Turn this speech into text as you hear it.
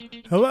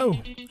Hello,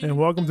 and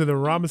welcome to the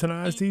Robinson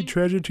ISD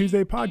Treasure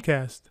Tuesday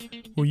podcast,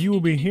 where you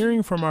will be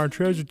hearing from our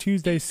Treasure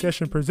Tuesday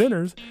session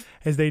presenters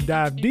as they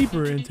dive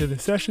deeper into the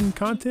session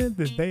content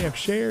that they have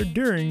shared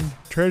during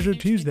Treasure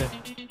Tuesday.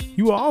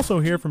 You will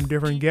also hear from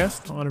different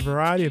guests on a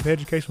variety of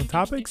educational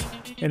topics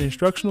and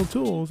instructional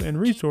tools and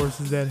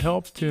resources that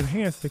help to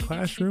enhance the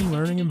classroom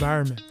learning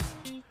environment.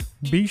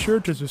 Be sure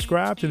to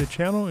subscribe to the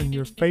channel in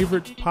your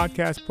favorite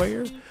podcast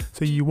player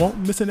so you won't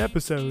miss an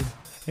episode,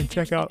 and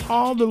check out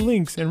all the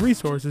links and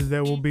resources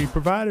that will be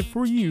provided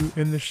for you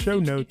in the show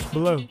notes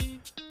below.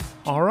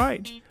 All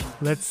right,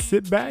 let's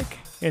sit back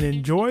and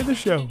enjoy the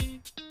show.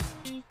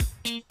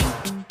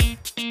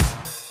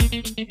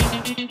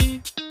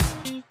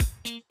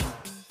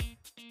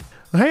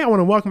 Hey, I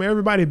want to welcome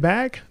everybody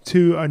back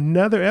to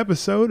another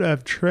episode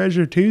of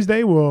Treasure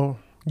Tuesday. Well,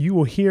 you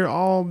will hear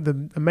all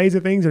the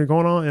amazing things that are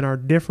going on in our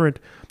different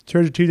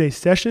Treasure Tuesday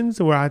sessions,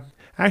 where I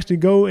actually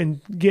go and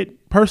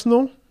get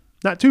personal.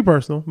 Not too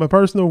personal, but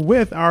personal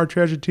with our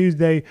Treasure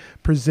Tuesday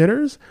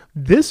presenters.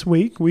 This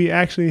week, we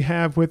actually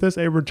have with us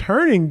a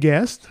returning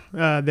guest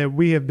that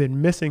we have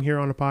been missing here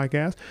on the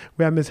podcast.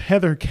 We have Miss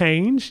Heather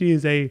Kane. She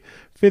is a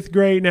fifth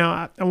grade.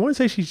 Now, I want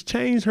to say she's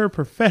changed her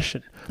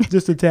profession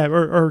just a tad,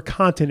 or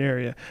content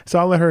area. So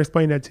I'll let her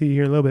explain that to you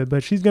here in a little bit.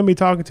 But she's going to be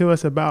talking to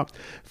us about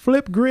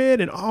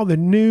Flipgrid and all the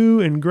new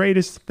and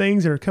greatest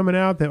things that are coming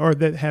out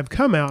that have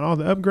come out, all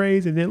the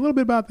upgrades, and then a little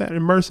bit about that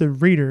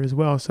immersive reader as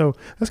well. So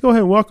let's go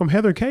ahead and welcome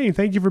Heather Kane.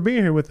 Thank you for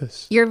being here with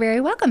us. You're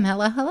very welcome.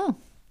 Hello.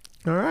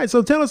 All right.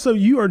 So tell us, so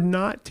you are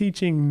not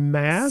teaching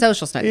math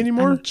Social studies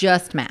anymore?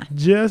 Just math.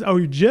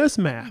 You're just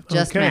math.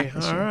 Just okay.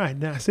 math. All right.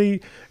 Now,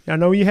 see, I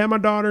know you had my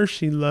daughter.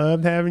 She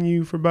loved having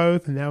you for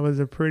both, and that was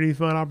a pretty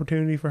fun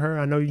opportunity for her.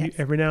 I know you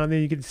every now and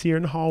then you get to see her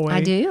in the hallway.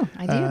 I do.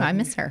 I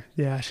miss her.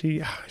 Yeah,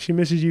 she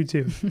misses you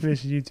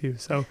too.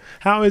 So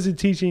how is it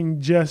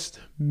teaching just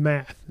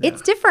math now?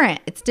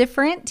 It's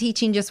different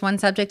teaching just one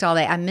subject all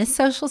day. I miss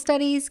social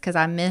studies because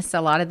I miss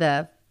a lot of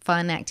the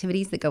fun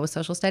activities that go with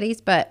social studies,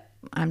 but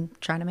I'm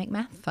trying to make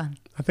math fun.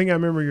 I think I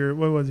remember your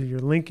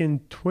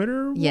Lincoln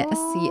Twitter Yes.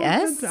 See,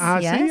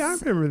 I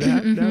remember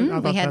that. Mm-hmm. I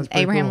thought We that had was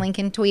pretty Abraham cool.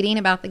 Lincoln tweeting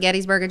about the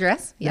Gettysburg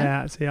Address.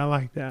 Yeah, see, I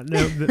like that.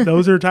 Now,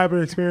 those are the type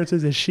of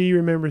experiences that she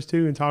remembers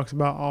too and talks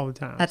about all the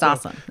time. That's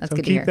awesome. That's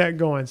good to hear. Keep that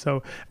going.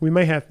 So we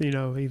may have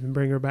to, even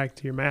bring her back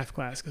to your math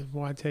class because,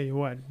 boy, I tell you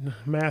what,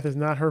 math is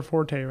not her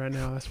forte right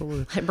now. That's what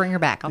we're... Bring her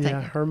back. I'll take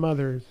her. Her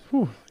mother,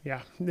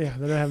 they're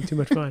not having too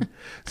much fun.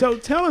 So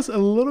tell us a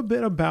little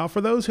bit about, for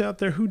those out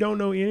there who don't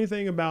know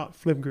anything about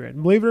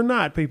Flipgrid. Believe it or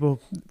not,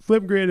 people,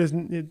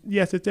 Flipgrid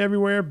yes, it's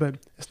everywhere, but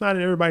it's not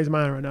in everybody's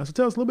mind right now. So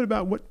tell us a little bit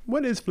about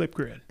what is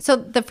Flipgrid? So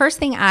the first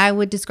thing I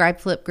would describe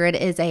Flipgrid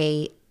is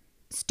a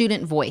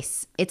student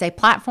voice. It's a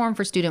platform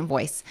for student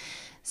voice.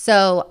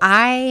 So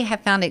I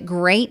have found it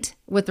great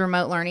with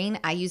remote learning.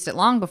 I used it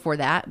long before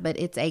that, but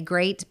it's a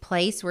great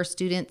place where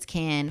students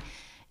can,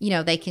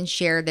 they can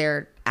share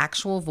their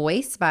actual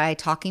voice by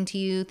talking to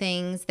you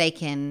things. They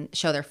can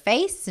show their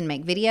face and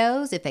make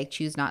videos. If they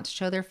choose not to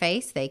show their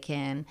face, they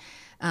can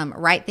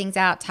write things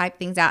out, type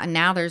things out. And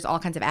now there's all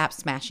kinds of app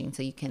smashing,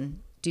 so you can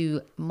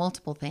do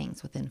multiple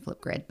things within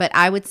Flipgrid. But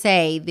I would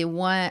say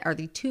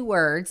the two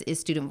words is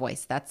student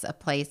voice. That's a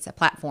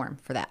platform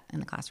for that in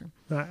the classroom.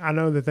 I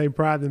know that they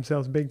pride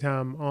themselves big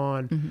time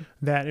on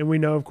that. And we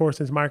know, of course,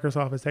 since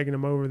Microsoft has taken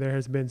them over, there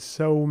has been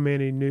so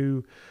many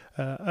new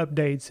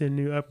updates and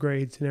new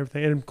upgrades and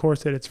everything. And of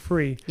course that it's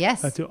free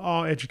to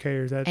all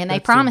educators. And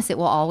they promise it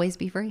will always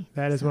be free.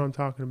 That is what I'm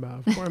talking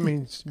about. Of course, I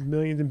mean,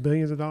 millions and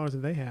billions of dollars that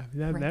they have.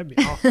 That'd be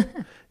awesome.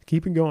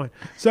 Keep it going.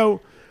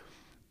 So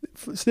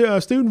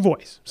student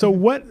voice. So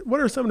what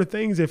are some of the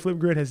things that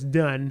Flipgrid has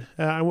done?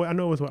 I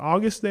know it was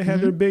August they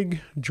had their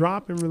big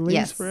drop and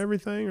release for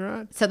everything,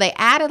 right? So they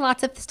added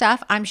lots of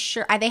stuff. I'm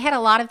sure they had a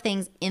lot of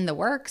things in the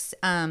works.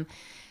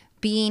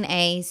 Being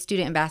a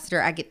student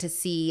ambassador, I get to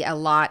see a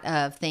lot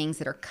of things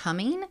that are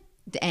coming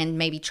and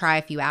maybe try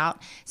a few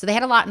out. So they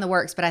had a lot in the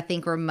works, but I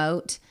think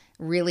remote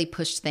really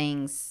pushed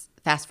things,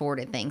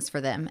 fast-forwarded things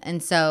for them.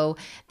 And so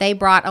they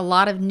brought a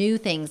lot of new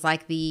things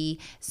like the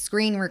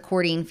screen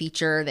recording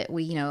feature that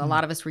we, a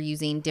lot of us were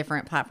using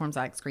different platforms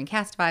like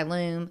Screencastify,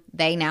 Loom.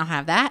 They now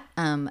have that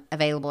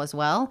available as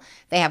well.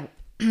 They have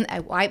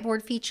a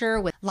whiteboard feature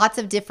with lots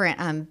of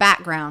different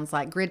backgrounds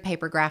like grid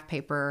paper, graph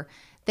paper,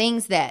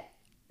 things that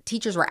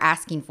teachers were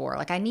asking for.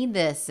 Like, I need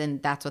this,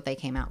 and that's what they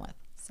came out with.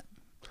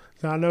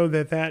 So I know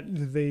that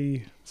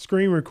the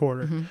screen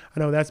recorder, I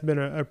know that's been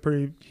a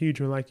pretty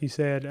huge one, like you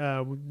said.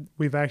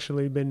 We've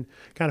actually been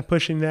kind of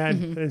pushing that,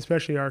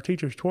 especially our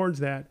teachers, towards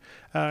that.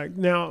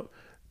 Now,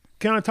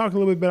 kind of talk a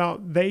little bit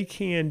about they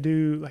can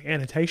do like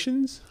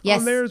annotations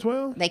on there as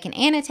well? They can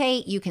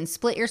annotate. You can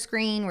split your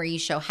screen where you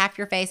show half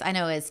your face. I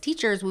know as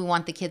teachers, we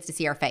want the kids to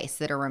see our face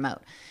that are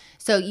remote.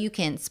 So you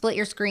can split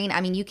your screen.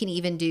 I mean, you can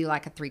even do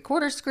like a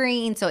 3/4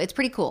 screen. So it's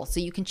pretty cool. So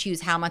you can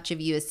choose how much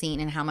of you is seen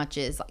and how much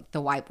is like the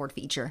whiteboard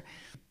feature.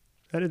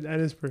 That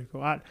is pretty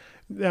cool.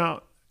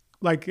 Now,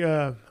 like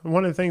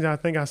one of the things I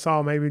think I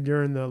saw maybe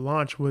during the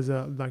launch was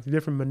like the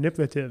different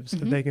manipulatives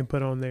that they can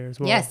put on there as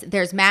well. Yes,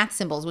 there's math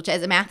symbols, which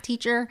as a math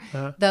teacher,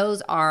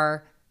 those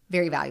are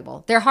very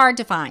valuable. They're hard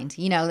to find,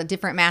 the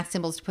different math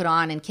symbols to put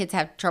on, and kids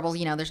have trouble,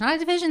 there's not a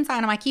division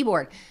sign on my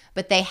keyboard,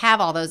 but they have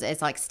all those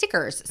as like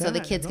stickers. So the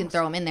kids can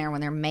throw them in there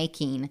when they're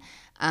making.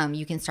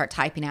 You can start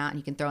typing out and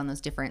you can throw in those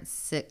different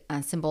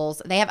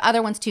symbols. They have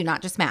other ones too,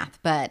 not just math,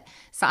 but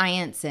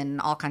science and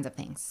all kinds of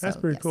things. That's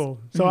pretty cool.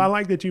 So I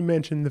like that you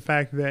mentioned the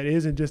fact that it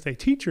isn't just a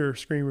teacher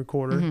screen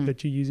recorder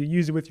that you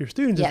use it with your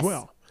students as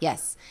well.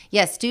 Yes.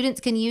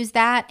 Students can use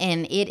that,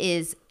 and it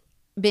is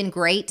been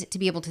great to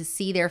be able to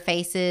see their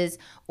faces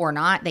or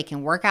not. They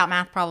can work out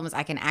math problems.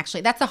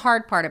 That's the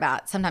hard part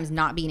about sometimes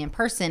not being in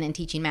person and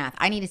teaching math.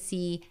 I need to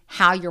see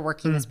how you're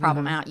working this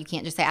problem out. You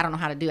can't just say, I don't know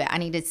how to do it. I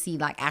need to see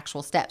like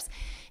actual steps.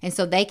 And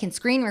so they can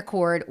screen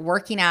record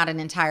working out an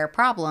entire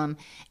problem.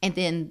 And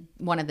then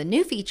one of the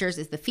new features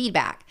is the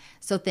feedback.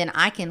 So then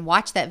I can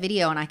watch that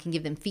video and I can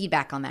give them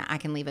feedback on that. I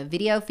can leave a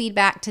video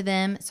feedback to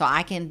them so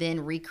I can then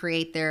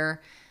recreate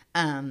their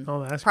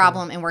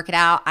problem and work it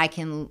out. I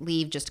can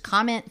leave just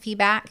comment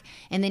feedback,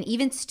 and then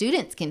even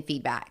students can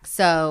feedback.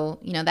 So,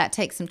 that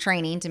takes some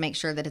training to make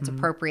sure that it's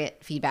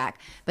appropriate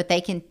feedback, but they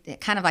can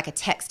kind of like a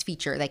text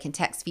feature. They can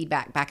text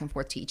feedback back and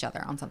forth to each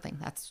other on something.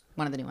 That's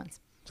one of the new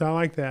ones. So I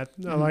like that.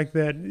 I like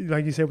that.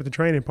 Like you said, with the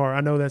training part,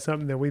 I know that's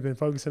something that we've been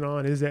focusing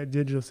on is that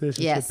digital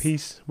assistance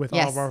piece with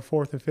all of our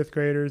 4th and 5th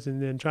graders,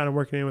 and then trying to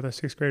work it in with our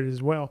 6th graders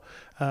as well.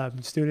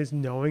 Students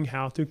knowing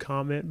how to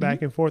comment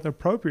back and forth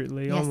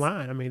appropriately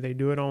online. I mean, they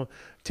do it on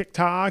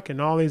TikTok and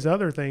all these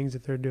other things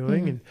that they're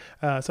doing.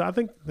 And so I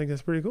think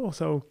that's pretty cool.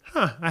 So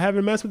I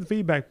haven't messed with the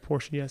feedback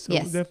portion yet. So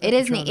yes, it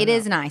is neat. It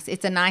is nice.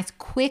 It's a nice,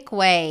 quick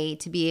way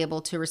to be able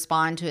to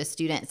respond to a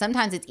student.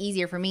 Sometimes it's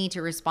easier for me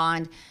to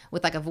respond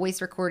with like a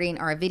voice recording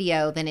or a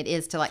video than it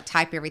is to like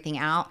type everything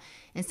out.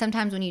 And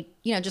sometimes when you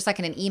just like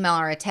in an email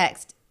or a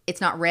text, it's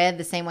not read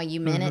the same way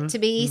you meant it to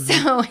be.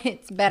 So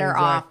it's better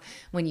off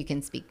when you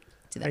can speak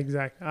to them.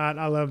 Exactly.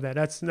 I love that.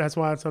 That's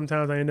why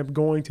sometimes I end up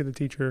going to the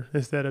teacher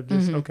instead of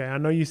just, okay, I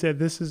know you said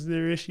this is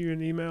their issue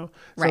in email.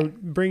 So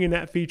bringing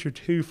that feature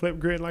to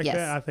Flipgrid like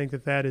that, I think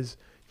that is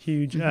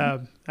huge.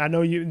 I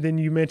know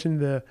you mentioned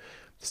the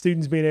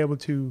students being able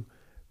to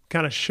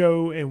kind of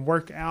show and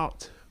work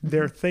out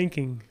their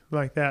thinking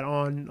like that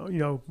on,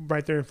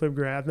 right there in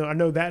Flipgrid. I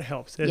know that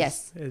helps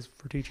as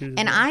for teachers.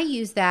 And I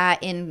use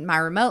that in my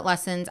remote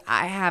lessons.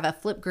 I have a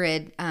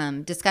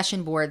Flipgrid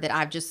discussion board that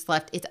I've just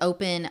left. It's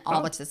open,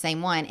 all it's the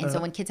same one. And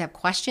so when kids have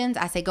questions,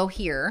 I say, go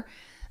here.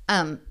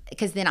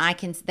 Because then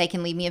they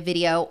can leave me a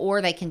video,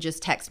 or they can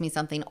just text me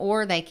something,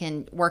 or they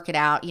can work it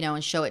out,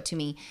 and show it to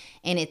me.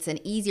 And it's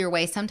an easier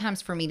way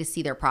sometimes for me to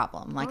see their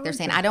problem. Like they're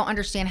saying, I don't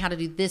understand how to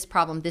do this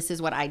problem. This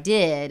is what I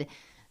did.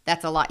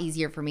 That's a lot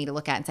easier for me to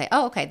look at and say,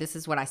 oh, okay, this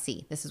is what I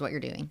see. This is what you're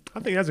doing. I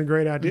think that's a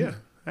great idea.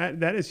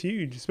 That is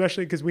huge,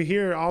 especially because we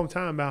hear all the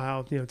time about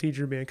how,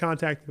 teachers are being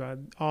contacted by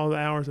all the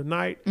hours of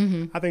night.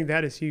 I think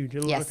that is huge.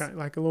 Like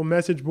a little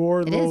message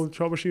board, a little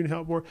troubleshooting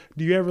help board.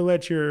 Do you ever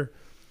let your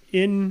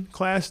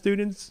in-class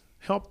students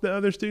help the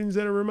other students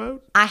that are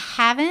remote? I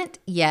haven't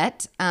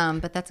yet,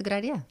 but that's a good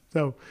idea.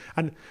 So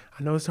I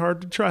know it's hard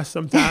to trust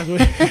sometimes.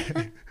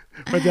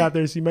 What's out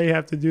there, so you may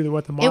have to do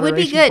what the moderation. It would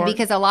be good part.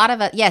 Because a lot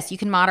of it, yes, you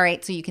can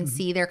moderate, so you can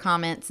see their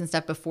comments and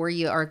stuff before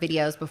you, or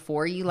videos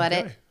before you let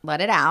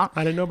it out.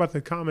 I didn't know about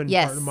the comment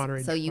part of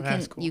moderating. So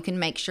you can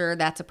make sure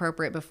that's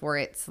appropriate before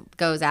it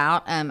goes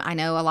out. I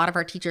know a lot of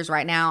our teachers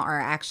right now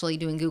are actually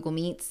doing Google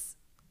Meets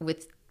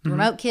with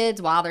remote kids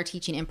while they're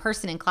teaching in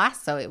person in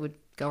class, so it would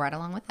go right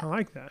along with that. I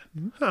like that.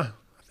 I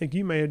think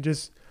you may have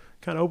just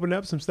kind of opened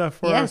up some stuff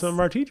for some of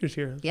our teachers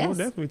here. So we'll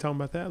definitely be talking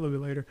about that a little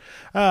bit later.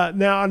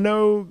 Now I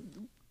know.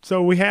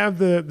 So we have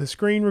the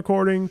screen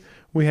recording.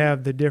 We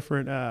have the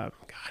different,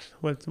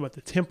 what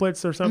the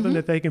templates or something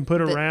that they can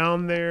put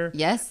around there.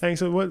 Yes. Thing.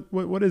 So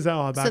what is that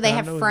all about? So they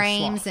have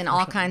frames and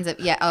all kinds of,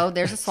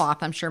 there's a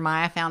sloth. I'm sure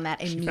Maya found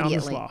that immediately. Found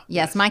the sloth.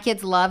 Yes. My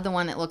kids love the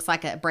one that looks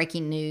like a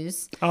breaking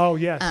news. Oh,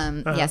 yes.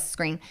 Yes,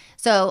 screen.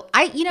 So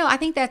I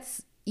think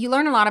you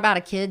learn a lot about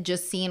a kid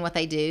just seeing what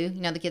they do.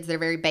 The kids that are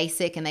very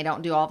basic and they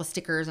don't do all the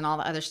stickers and all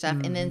the other stuff.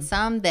 And then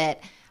some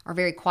that are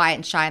very quiet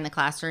and shy in the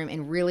classroom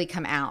and really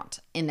come out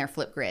in their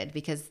Flipgrid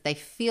because they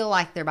feel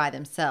like they're by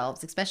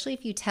themselves, especially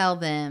if you tell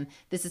them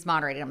this is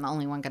moderated. I'm the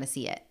only one going to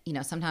see it.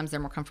 Sometimes they're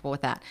more comfortable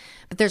with that.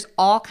 But there's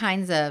all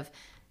kinds of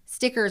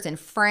stickers and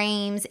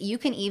frames. You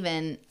can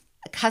even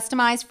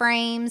customize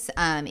frames.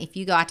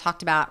 I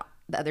talked about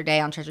the other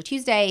day on Treasure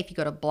Tuesday, if you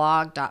go to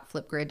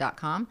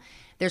blog.flipgrid.com,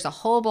 there's a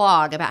whole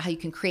blog about how you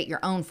can create your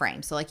own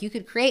frame. So like you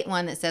could create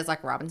one that says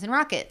like Robinson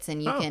Rockets,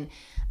 and you can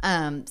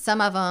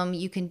some of them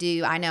you can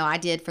do. I know I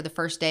did for the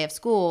first day of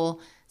school.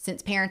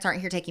 Since parents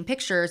aren't here taking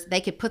pictures, they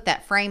could put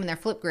that frame in their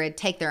Flipgrid,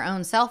 take their own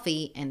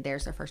selfie, and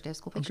there's their first day of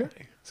school picture.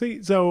 Okay.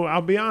 See, so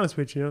I'll be honest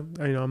with you.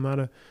 I'm not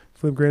a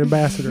Flipgrid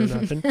ambassador or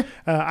nothing.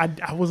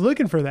 I was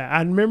looking for that.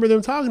 I remember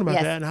them talking about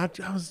that, and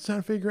I was trying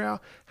to figure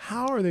out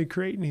how are they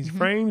creating these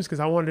frames, because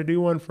I wanted to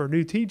do one for a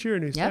new teacher, a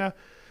new staff.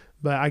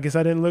 But I guess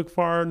I didn't look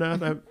far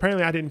enough.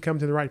 Apparently, I didn't come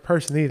to the right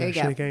person either. There I you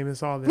should go. have came and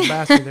saw the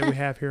ambassador that we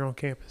have here on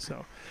campus.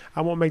 So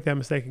I won't make that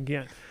mistake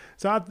again.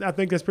 So I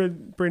think that's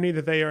pretty neat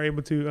that they are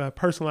able to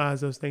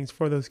personalize those things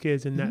for those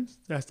kids, and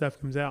that stuff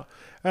comes out.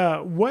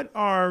 What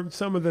are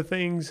some of the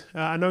things?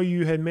 I know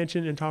you had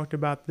mentioned and talked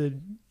about the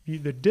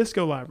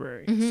disco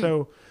library.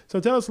 So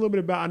tell us a little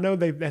bit about. I know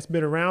that's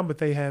been around, but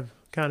they have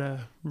kind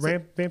of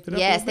vamped it up.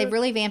 Yes, they've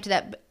really vamped it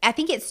up. I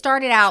think it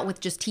started out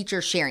with just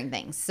teachers sharing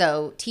things.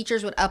 So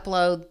teachers would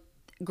upload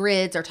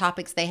grids or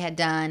topics they had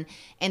done,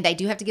 and they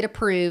do have to get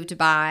approved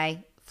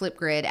by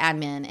Flipgrid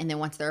admin, and then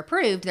once they're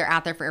approved, they're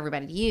out there for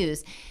everybody to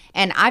use.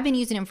 And I've been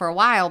using them for a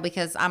while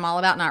because I'm all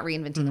about not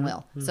reinventing the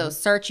wheel. So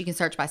you can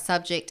search by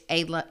subject,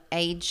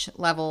 age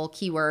level,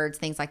 keywords,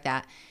 things like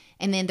that.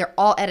 And then they're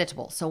all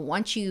editable. So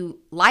once you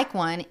like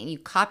one and you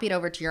copy it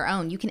over to your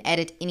own, you can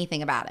edit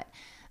anything about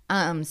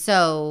it.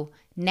 So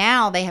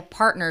now they have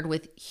partnered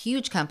with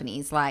huge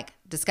companies like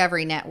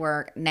Discovery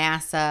Network,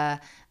 NASA,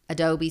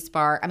 Adobe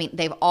Spark. I mean,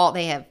 they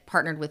have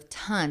partnered with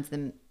tons,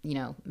 the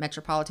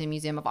Metropolitan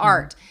Museum of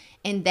Art,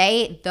 and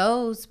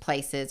those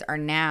places are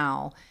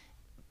now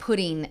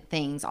putting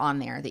things on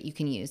there that you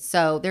can use.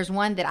 So there's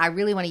one that I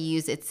really want to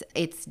use.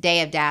 It's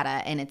Day of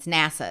Data, and it's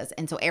NASA's,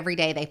 and so every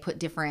day they put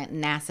different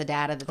NASA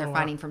data that they're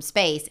finding from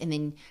space, and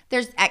then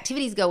there's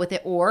activities go with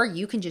it, or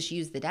you can just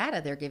use the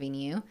data they're giving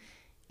you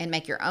and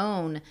make your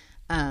own.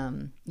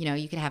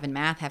 You could have in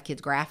math, have kids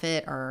graph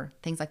it or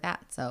things like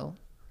that. So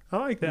I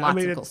like that.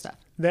 Lots of cool stuff.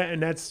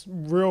 That's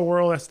real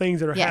world. That's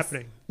things that are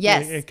happening.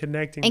 Yes. And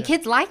connecting. And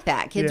kids like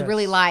that. Kids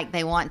really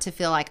they want to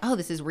feel like, oh,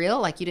 this is real.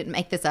 Like you didn't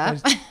make this up.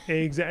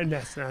 Exactly.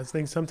 That's I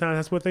think sometimes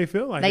that's what they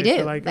feel like. They do.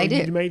 Feel like, they do.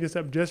 You made this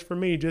up just for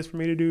me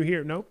to do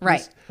here. Nope.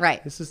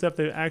 Right. This is stuff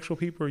that actual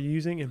people are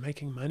using and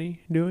making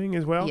money doing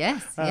as well.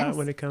 Yes.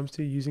 When it comes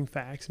to using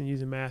facts and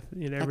using math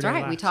in everyday That's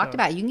right. life. We talked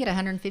about it. You can get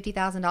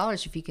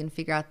 $150,000 if you can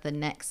figure out the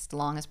next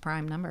longest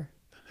prime number.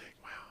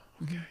 Wow.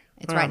 Okay.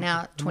 It's right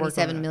now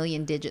 27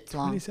 million digits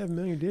long. 27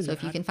 million digits. So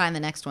if you can find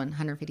the next one,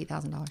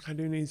 $150,000. I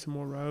do need some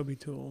more Ryobi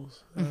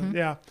tools.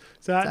 Yeah.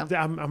 So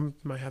I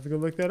might have to go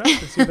look that up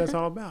and see what that's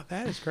all about.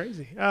 That is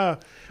crazy.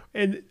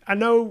 And I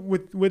know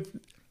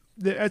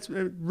that's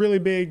really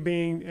big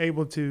being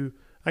able to,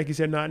 like you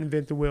said, not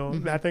invent the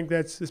wheel. I think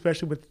that's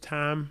especially with the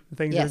time, the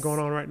things that are going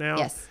on right now.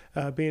 Yes.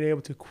 Being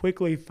able to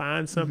quickly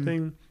find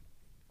something.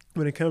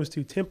 When it comes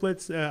to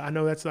templates, I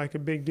know that's like a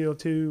big deal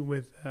too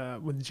with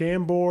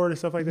Jamboard and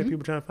stuff like that.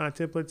 People trying to find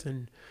templates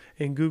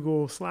and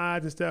Google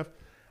Slides and stuff.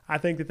 I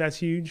think that's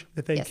huge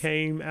that they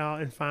came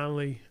out and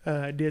finally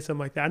did something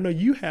like that. I know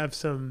you have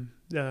some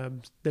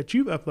that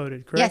you've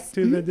uploaded, correct,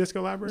 to the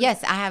Disco Library?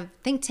 Yes, I have,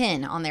 I think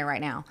 10 on there right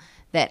now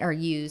that are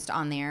used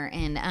on there.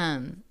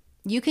 And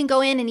you can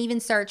go in and even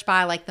search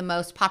by like the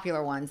most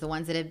popular ones, the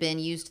ones that have been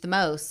used the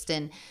most.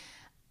 And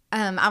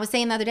I was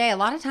saying the other day, a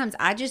lot of times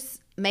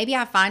maybe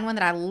I find one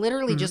that I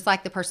literally just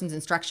like the person's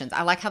instructions.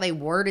 I like how they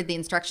worded the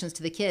instructions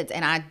to the kids,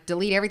 and I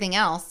delete everything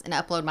else and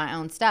upload my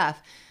own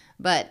stuff.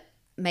 But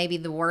maybe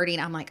the wording,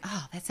 I'm like,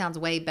 oh, that sounds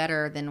way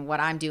better than what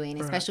I'm doing,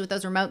 especially with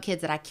those remote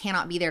kids that I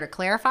cannot be there to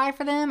clarify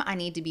for them. I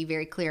need to be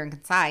very clear and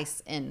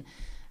concise, and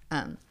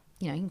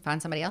you can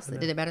find somebody else that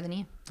did it better than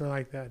you. I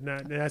like that.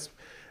 That's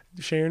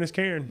sharing is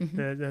caring.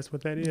 That's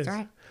what that is. That's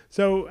right.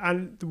 So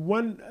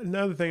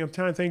another thing, I'm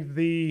trying to think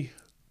the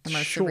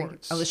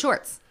shorts. Oh, the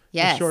shorts.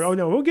 Yes. Oh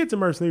no, we'll get to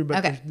Mercy,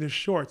 but okay. the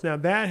shorts. Now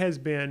that has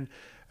been,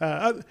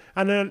 I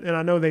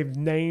know they've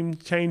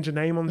changed the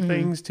name on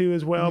things too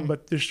as well.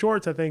 But the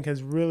shorts I think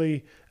has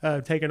really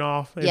taken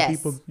off, and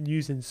people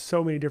use in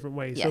so many different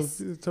ways.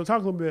 Yes. So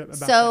talk a little bit about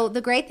that. So the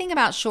great thing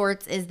about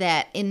shorts is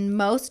that in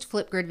most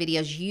Flipgrid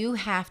videos, you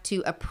have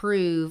to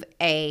approve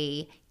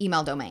a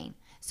email domain.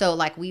 So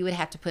like we would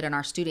have to put in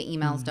our student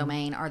emails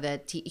domain or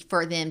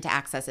for them to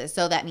access it.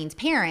 So that means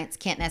parents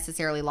can't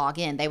necessarily log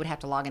in. They would have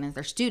to log in as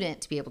their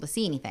student to be able to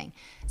see anything.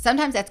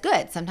 Sometimes that's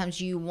good.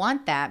 Sometimes you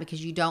want that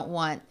because you don't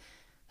want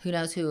who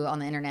knows who on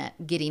the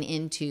internet getting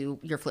into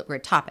your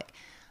Flipgrid topic.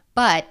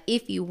 But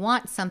if you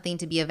want something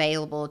to be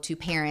available to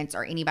parents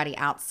or anybody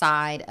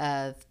outside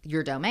of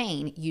your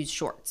domain, use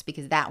shorts,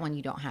 because that one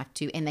you don't have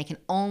to, and they can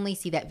only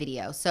see that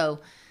video. So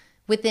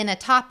within a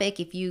topic,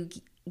 if you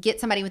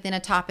get somebody within a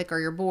topic or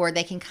your board,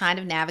 they can kind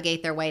of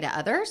navigate their way to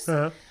others,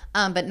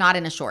 but not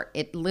in a short.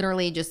 It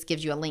literally just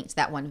gives you a link to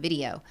that one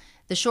video.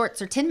 The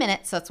shorts are 10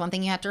 minutes, so that's one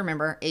thing you have to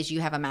remember is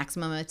you have a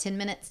maximum of 10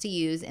 minutes to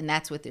use, and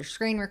that's with your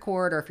screen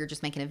record or if you're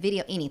just making a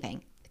video,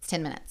 anything. It's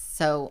 10 minutes.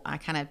 So I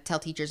kind of tell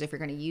teachers if you're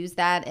going to use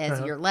that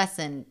as your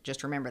lesson,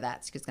 just remember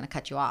that. It's going to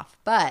cut you off.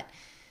 But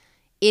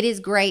it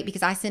is great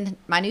because I send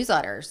my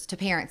newsletters to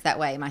parents that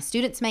way. My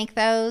students make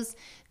those.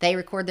 They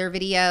record their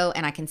video,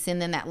 and I can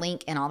send them that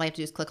link, and all they have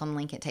to do is click on the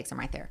link. It takes them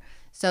right there.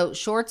 So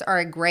shorts are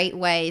a great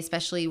way,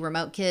 especially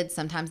remote kids.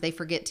 Sometimes they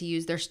forget to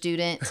use their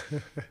student.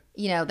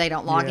 They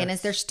don't log in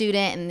as their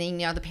student, and then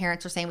the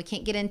parents are saying we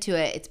can't get into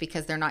it. It's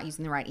because they're not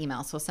using the right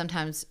email. So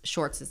sometimes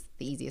shorts is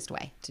the easiest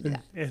way to do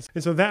that.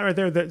 And so that right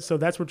there, so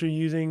that's what you're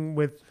using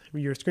with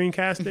your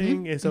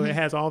screencasting, and so it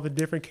has all the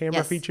different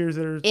camera features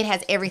that are. It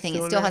has everything.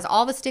 It still has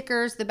all the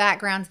stickers, the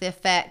backgrounds, the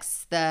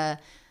effects, the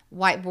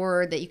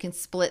whiteboard that you can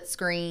split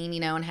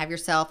screen, and have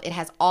yourself. It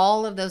has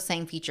all of those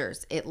same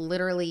features. It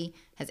literally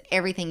has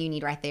everything you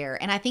need right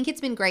there. And I think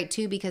it's been great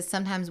too, because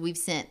sometimes we've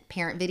sent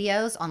parent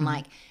videos on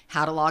like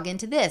how to log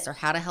into this or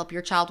how to help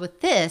your child with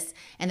this.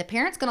 And the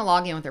parent's going to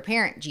log in with their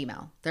parent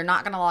Gmail. They're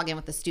not going to log in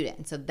with the student.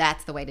 And so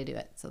that's the way to do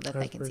it so that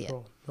they can see it.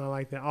 I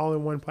like that. All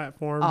in one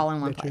platform. All in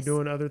one place. You're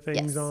doing other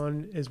things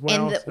on as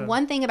well. And the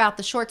one thing about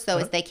the shorts though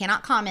is they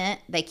cannot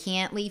comment. They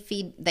can't leave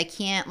feed. They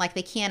can't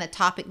a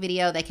topic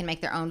video. They can make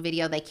their own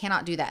video. They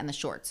cannot do that in the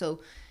short. So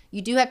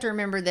you do have to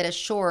remember that a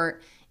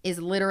short is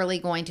literally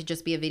going to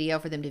just be a video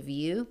for them to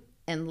view,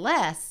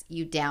 unless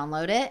you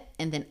download it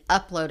and then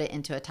upload it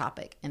into a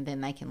topic, and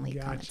then they can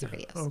leave comments or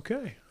videos.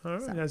 Okay. All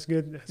right. So, that's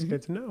good. That's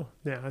good to know.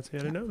 Yeah, that's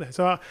good to know that.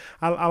 So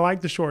I like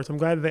the shorts. I'm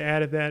glad that they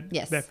added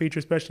that feature,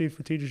 especially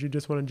for teachers who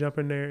just want to jump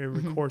in there and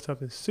record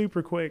something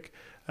super quick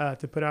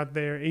to put out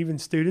there. Even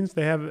students,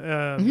 they have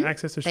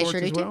access to shorts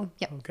as well.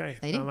 Yep. Okay.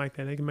 I like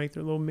that. They can make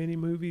their little mini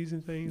movies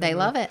and things. They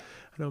love it.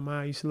 I know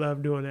Maya used to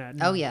love doing that.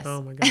 Oh, yes.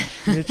 Oh, my gosh.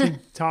 And then she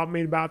taught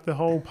me about the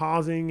whole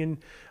pausing and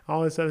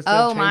all this other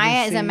stuff. Oh,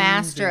 Maya is a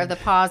master of the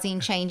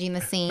pausing, changing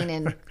the scene,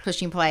 and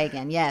pushing play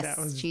again.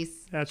 Yes,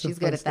 she's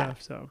good at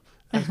that. So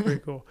that's pretty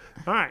cool.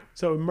 All right,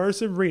 so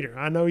immersive reader.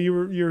 I know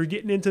you're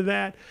getting into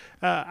that.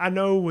 I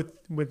know with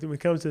when it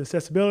comes to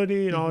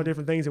accessibility and all the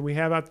different things that we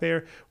have out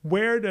there,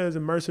 where does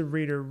immersive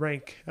reader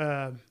rank?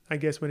 I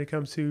guess when it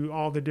comes to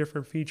all the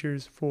different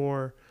features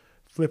for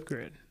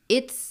Flipgrid.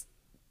 It's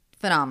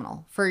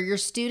phenomenal for your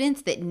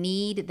students that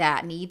need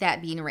that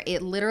being.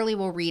 It literally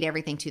will read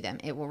everything to them.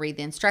 It will read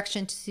the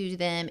instructions to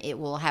them. It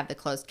will have the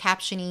closed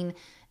captioning.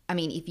 I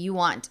mean, if you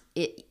want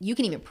it, you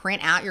can even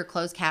print out your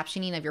closed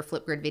captioning of your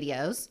Flipgrid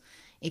videos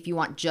if you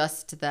want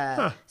just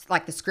the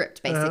like the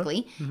script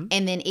basically,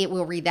 and then it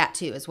will read that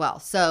too as well.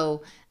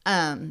 So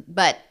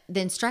but the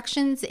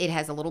instructions, it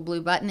has a little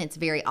blue button. It's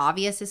very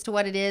obvious as to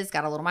what it is.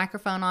 Got a little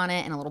microphone on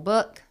it and a little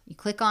book. You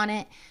click on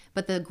it.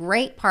 But the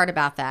great part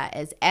about that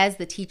is, as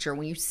the teacher,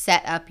 when you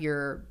set up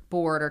your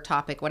board or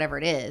topic, whatever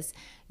it is,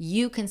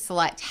 you can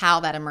select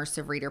how that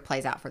immersive reader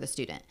plays out for the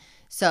student.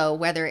 So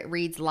whether it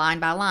reads line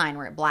by line,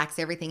 where it blacks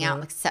everything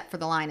out except for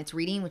the line it's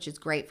reading, which is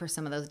great for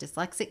some of those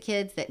dyslexic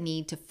kids that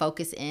need to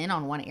focus in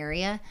on one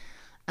area.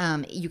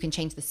 You can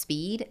change the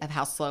speed of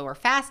how slow or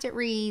fast it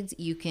reads.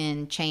 You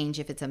can change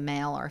if it's a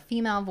male or a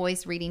female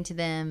voice reading to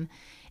them.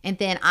 And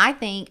then I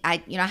think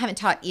I haven't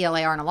taught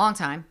ELAR in a long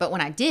time, but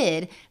when I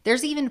did,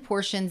 there's even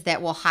portions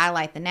that will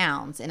highlight the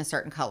nouns in a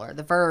certain color,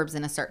 the verbs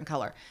in a certain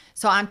color.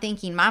 So I'm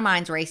thinking, my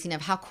mind's racing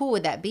of how cool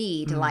would that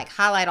be to like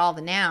highlight all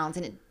the nouns,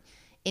 and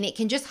it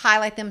can just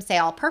highlight them, say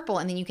all purple,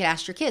 and then you could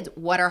ask your kids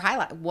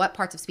what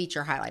parts of speech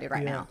are highlighted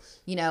right now,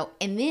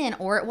 and then,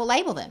 or it will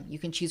label them. You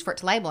can choose for it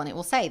to label, and it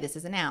will say this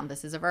is a noun,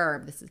 this is a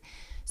verb, this is.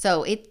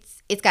 So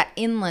it's got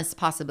endless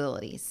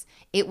possibilities.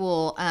 It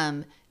will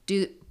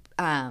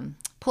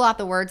pull out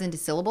the words into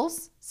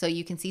syllables, so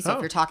you can see. So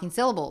if you're talking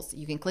syllables,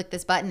 you can click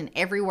this button, and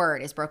every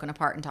word is broken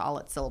apart into all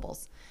its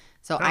syllables.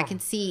 So I can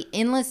see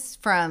endless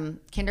from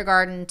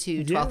kindergarten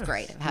to 12th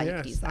grade of how you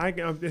could use that.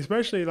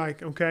 Especially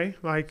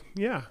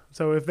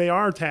so if they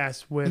are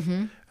tasked with,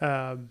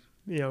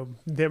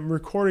 them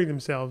recording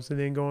themselves and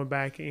then going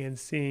back and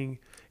seeing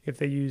if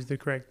they use the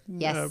correct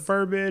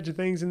verbiage and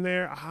things in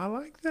there. I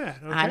like that.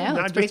 Okay? I know.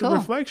 Not just a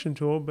reflection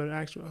tool, but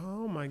actually,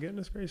 oh my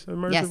goodness gracious,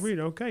 immersive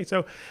reader. Okay.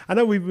 So I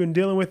know we've been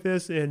dealing with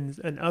this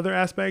in other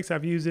aspects.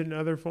 I've used it in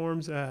other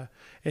forms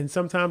and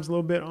sometimes a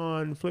little bit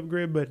on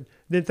Flipgrid, but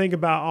then think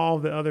about all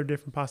the other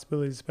different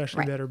possibilities,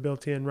 especially that are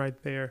built in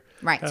right there.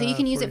 Right. So you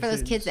can use it for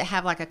those kids that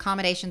have like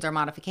accommodations or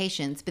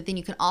modifications, but then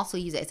you can also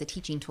use it as a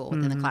teaching tool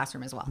within the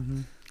classroom as well.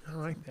 I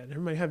like that.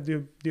 Everybody have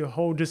to do a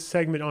whole just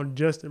segment on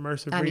just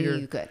immersive reader.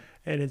 You could.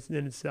 And it's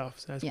in itself.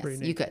 So that's pretty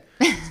neat. You could.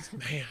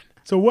 Man.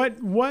 So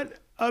what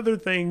other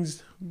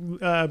things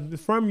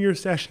from your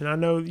session? I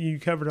know you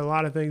covered a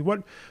lot of things.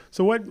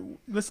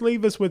 Let's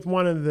leave us with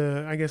one of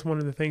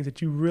the things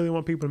that you really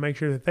want people to make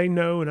sure that they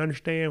know and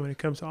understand when it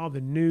comes to all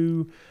the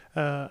new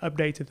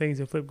updates and things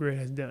that Flipgrid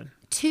has done.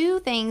 Two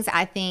things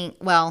I think,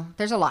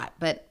 there's a lot,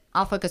 but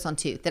I'll focus on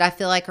two that I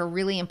feel like are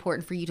really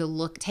important for you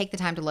to take the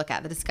time to look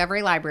at. The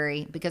Discovery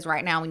Library, because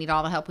right now we need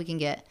all the help we can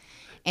get.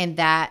 And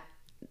that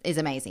is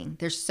amazing.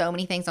 There's so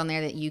many things on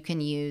there that you can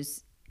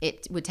use.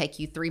 It would take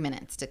you 3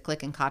 minutes to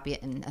click and copy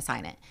it and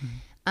assign it.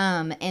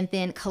 And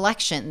then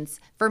collections.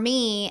 For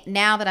me,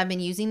 now that I've been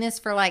using this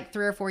for like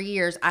 3 or 4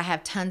 years, I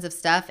have tons of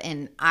stuff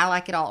and I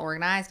like it all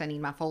organized. I need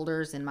my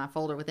folders and my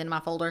folder within my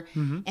folder.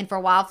 And for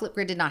a while,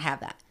 Flipgrid did not have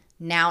that.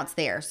 Now it's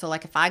there. So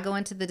like if I go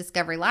into the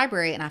Discovery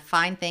Library and I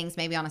find things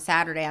maybe on a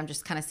Saturday, I'm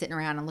just kind of sitting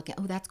around and looking,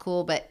 oh, that's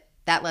cool, but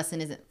that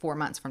lesson isn't 4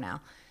 months from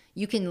now.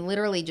 You can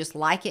literally just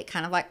like it,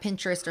 kind of like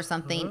Pinterest or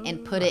something,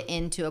 and put it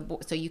into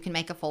so you can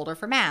make a folder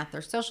for math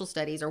or social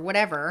studies or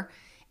whatever.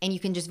 And you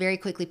can just very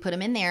quickly put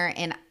them in there,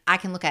 and I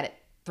can look at it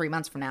 3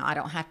 months from now. I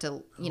don't have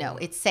to,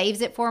 it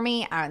saves it for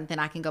me, and then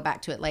I can go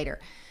back to it later.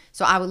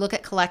 So I would look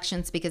at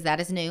collections because that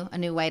is a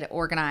new way to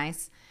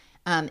organize.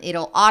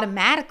 It'll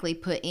automatically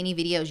put any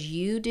videos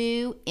you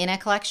do in a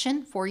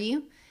collection for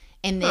you.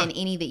 And then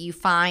any that you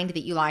find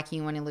that you like,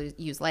 you want to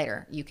use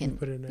later, you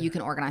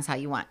can organize how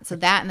you want. So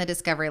that and the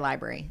Discovery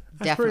Library,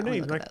 That's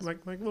definitely pretty neat. Like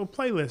a little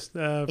playlist.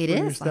 It for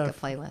your is like a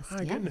stuff. playlist.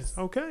 My yes. goodness.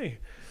 Okay,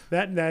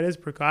 that is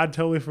pretty cool. I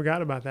totally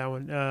forgot about that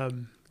one. I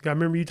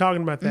remember you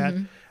talking about that.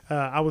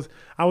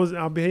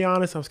 I'll be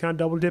honest, I was kind of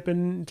double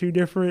dipping 2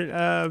 different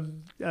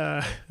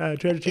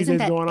Treasure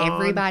Tuesdays going on.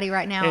 Everybody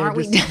right now, aren't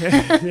we?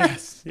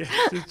 Yes,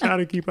 just trying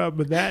to keep up.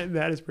 But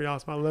that is pretty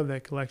awesome. I love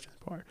that collections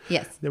part.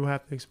 Yes. That we'll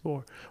have to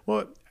explore.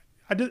 Well,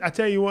 I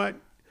tell you what,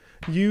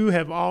 you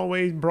have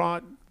always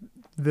brought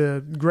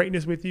the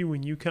greatness with you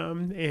when you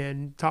come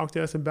and talk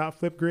to us about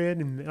Flipgrid.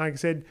 And like I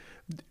said,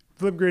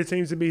 Flipgrid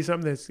seems to be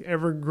something that's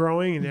ever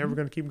growing and ever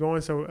going to keep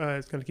going. So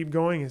it's going to keep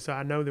going. And so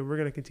I know that we're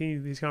going to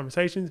continue these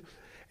conversations.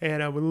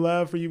 And I would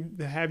love for you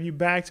to have you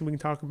back so we can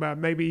talk about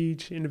maybe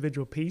each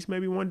individual piece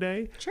maybe one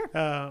day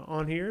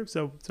on here.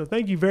 So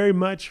thank you very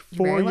much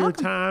for your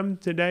time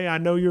today. I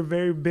know you're a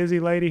very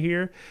busy lady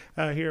here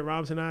at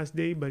Robinson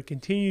ISD, but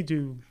continue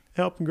to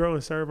help and grow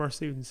and serve our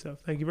students. So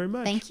thank you very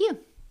much. Thank you.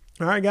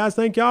 All right, guys.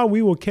 Thank y'all.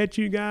 We will catch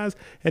you guys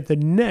at the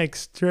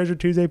next Treasure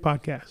Tuesday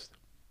podcast.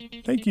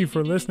 Thank you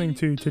for listening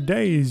to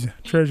today's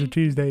Treasure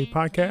Tuesday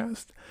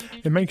podcast.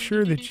 And make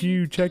sure that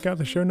you check out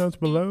the show notes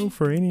below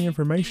for any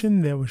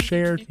information that was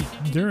shared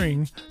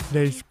during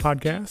today's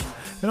podcast.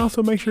 And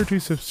also make sure to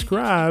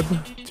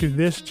subscribe to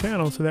this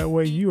channel so that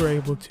way you are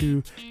able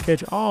to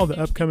catch all the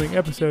upcoming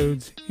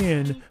episodes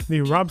in the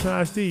Robinson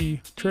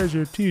ISD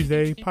Treasure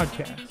Tuesday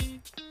podcast.